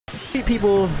Treat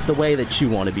people the way that you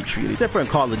want to be treated. Except for in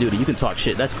Call of Duty, you can talk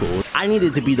shit, that's cool. I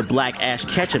needed to be the black Ash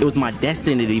Ketchum. It was my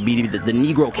destiny to be the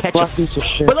Negro Ketchum.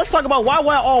 But let's talk about why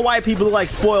all white people look like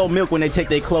spoiled milk when they take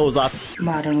their clothes off.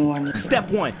 Modern warning. Step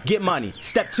 1, get money.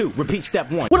 Step 2, repeat step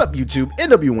 1. What up, YouTube?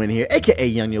 NWN here, aka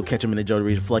Young Yo Ketchum and the Jody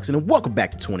Region Flexing, and welcome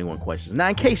back to 21 Questions. Now,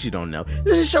 in case you don't know,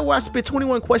 this is a show where I spit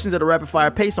 21 questions at a rapid fire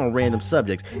pace on random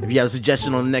subjects. If you have a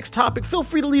suggestion on the next topic, feel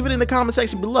free to leave it in the comment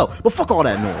section below. But fuck all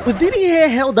that noise. Was Diddy hair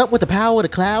held up with the power of the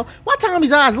cloud? Why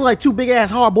Tommy's eyes look like two big ass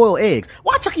hard boiled eggs?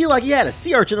 Why Chucky look like he had a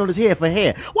sea urchin on his head for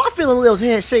hair? Why Phil and Lil's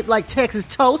head shaped like Texas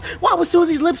toast? Why was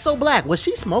Susie's lips so black? Was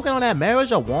she smoking on that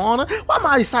marijuana? Why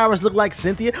Miley Cyrus look like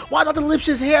Cynthia? Why Dr.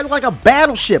 Lipsch's hair look like a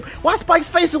battleship? Why Spike's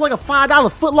face look like a $5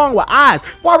 footlong with eyes?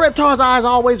 Why Reptar's eyes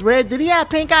always red? Did he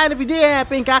have pink eye? And if he did have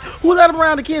pink eye, who let him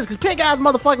around the kids? Cause pink eye is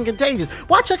motherfucking contagious.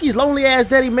 Why Chucky's lonely ass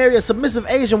daddy marry a submissive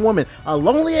Asian woman? A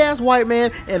lonely ass white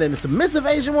man and a submissive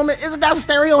Asian woman? Isn't that a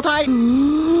stereotype? When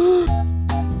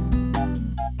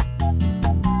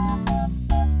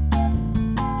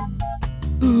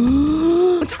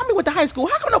Tommy went to high school,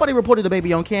 how come nobody reported the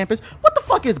baby on campus? What the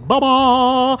fuck is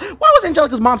Baba? Why was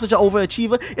Angelica's mom such an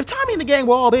overachiever? If Tommy and the gang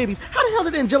were all babies, how the hell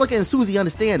did Angelica and Susie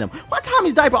understand them? Why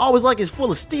Tommy's diaper always like is full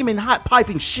of steaming hot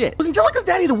piping shit? Was Angelica's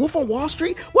daddy the wolf on Wall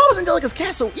Street? Why was Angelica's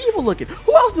cat so evil looking?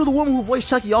 Who else knew the woman who voiced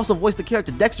Chucky also voiced the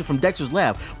character Dexter from Dexter's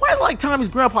Lab? Why like Tommy's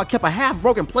grandpa kept a half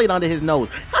broken plate under his nose?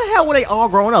 How the hell were they all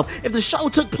grown up if the show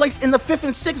took place in the 5th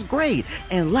and 6th grade?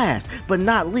 And last but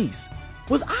not least,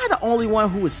 was I the only one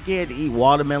who was scared to eat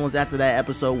watermelons after that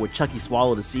episode where Chucky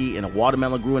swallowed a seed and a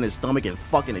watermelon grew in his stomach and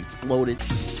fucking exploded?